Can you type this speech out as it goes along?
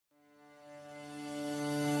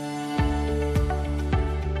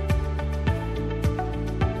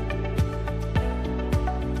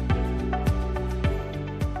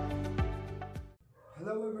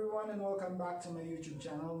back to my YouTube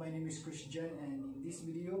channel. My name is Cris, and in this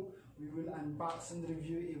video, we will unbox and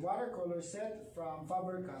review a watercolor set from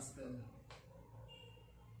Faber-Castell.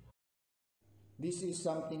 This is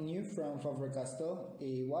something new from Faber-Castell.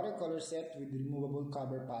 A watercolor set with removable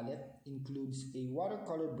cover palette includes a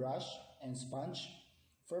watercolor brush and sponge,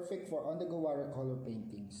 perfect for on-the-go watercolor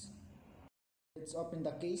paintings. Let's open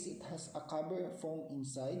the case. It has a cover foam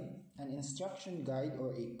inside, an instruction guide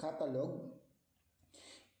or a catalog,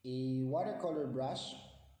 a watercolor brush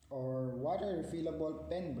or water refillable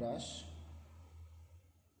pen brush,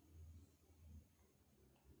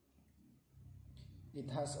 it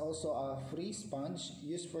has also a free sponge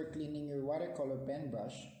used for cleaning your watercolor pen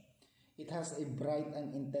brush. It has a bright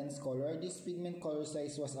and intense color. This pigment color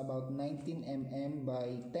size was about 19 mm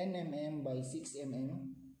by 10 mm by 6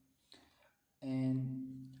 mm.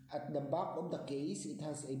 And at the back of the case, it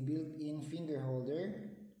has a built-in finger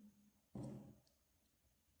holder.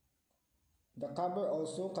 The cover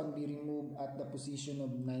also can be removed at the position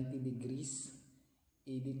of 90 degrees.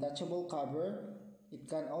 A detachable cover. It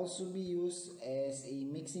can also be used as a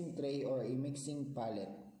mixing tray or a mixing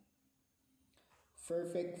palette.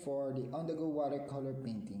 Perfect for the on-the-go watercolor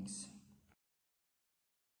paintings.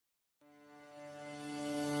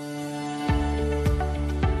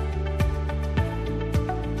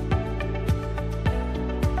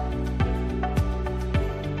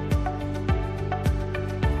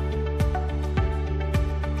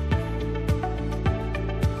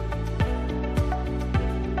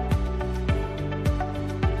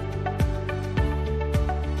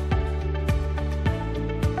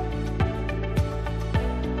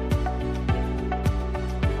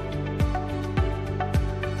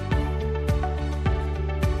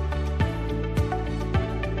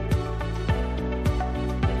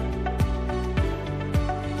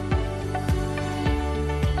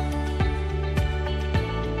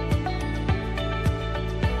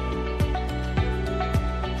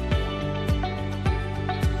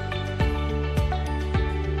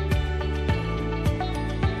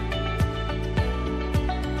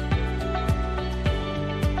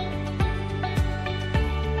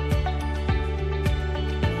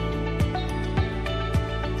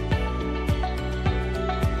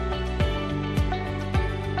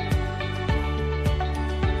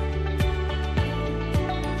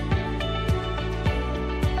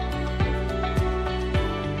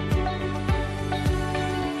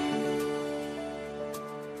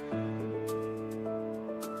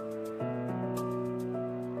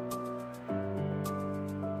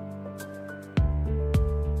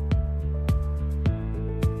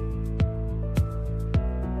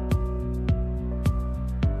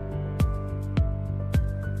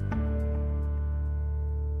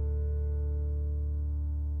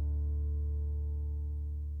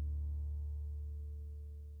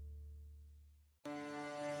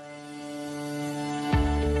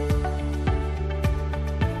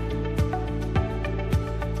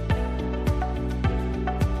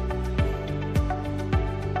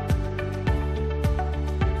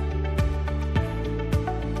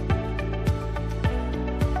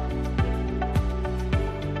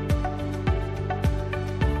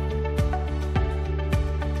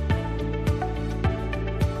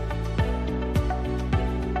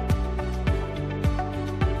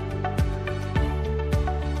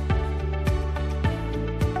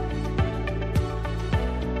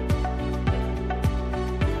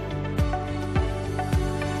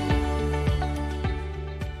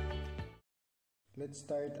 Let's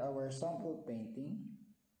start our sample painting.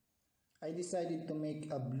 I decided to make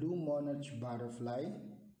a blue Monarch butterfly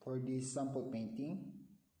for this sample painting.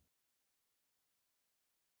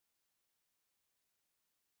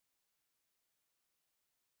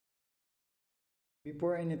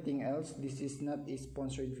 Before anything else, this is not a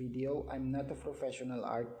sponsored video. I'm not a professional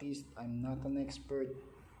artist. I'm not an expert.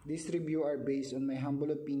 These reviews are based on my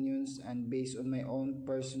humble opinions and based on my own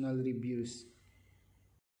personal reviews.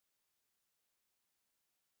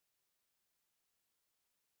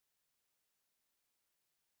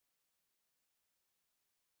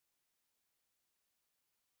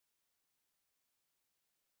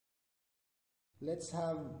 Let's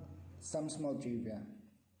have some small trivia.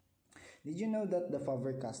 Did you know that the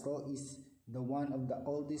Faber-Castell is the one of the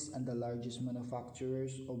oldest and the largest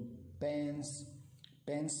manufacturers of pens,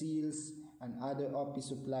 pencils, and other office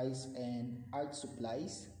supplies and art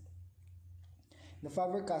supplies? The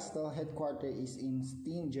Faber-Castell headquarters is in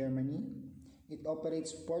Steen, Germany. It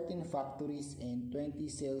operates 14 factories and 20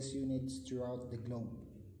 sales units throughout the globe.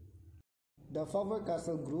 The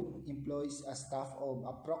Faber-Castell Group employs a staff of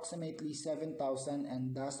approximately 7,000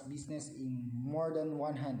 and does business in more than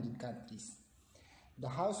 100 countries. The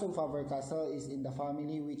House of Faber-Castell is in the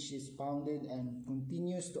family which is founded and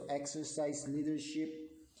continues to exercise leadership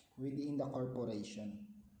within the corporation.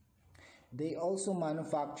 They also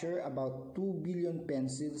manufacture about 2 billion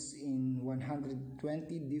pencils in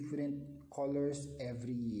 120 different colors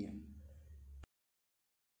every year.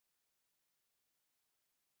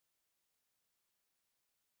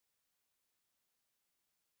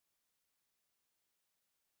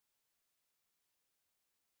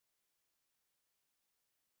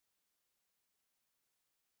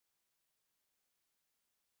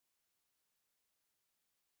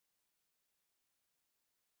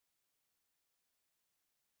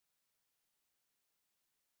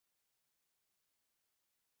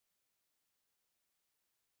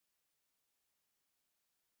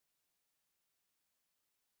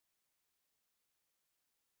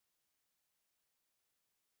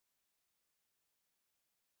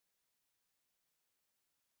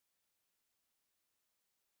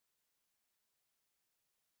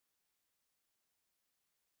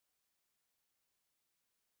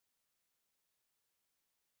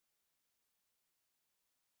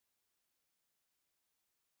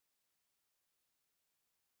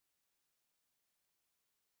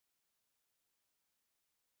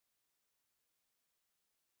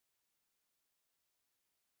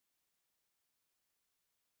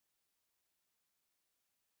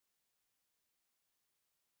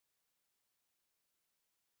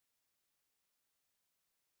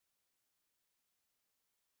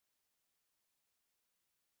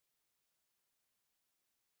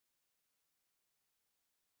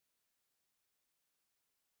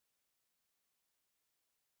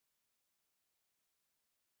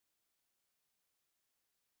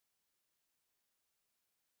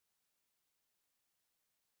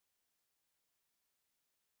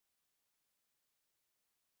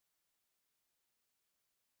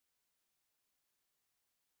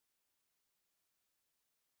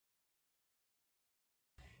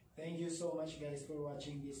 Thank you so much guys for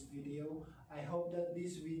watching this video. I hope that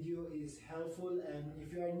this video is helpful, and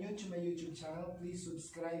if you are new to my YouTube channel, please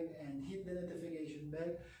subscribe and hit the notification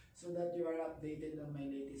bell so that you are updated on my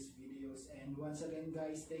latest videos. And once again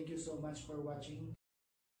guys, thank you so much for watching.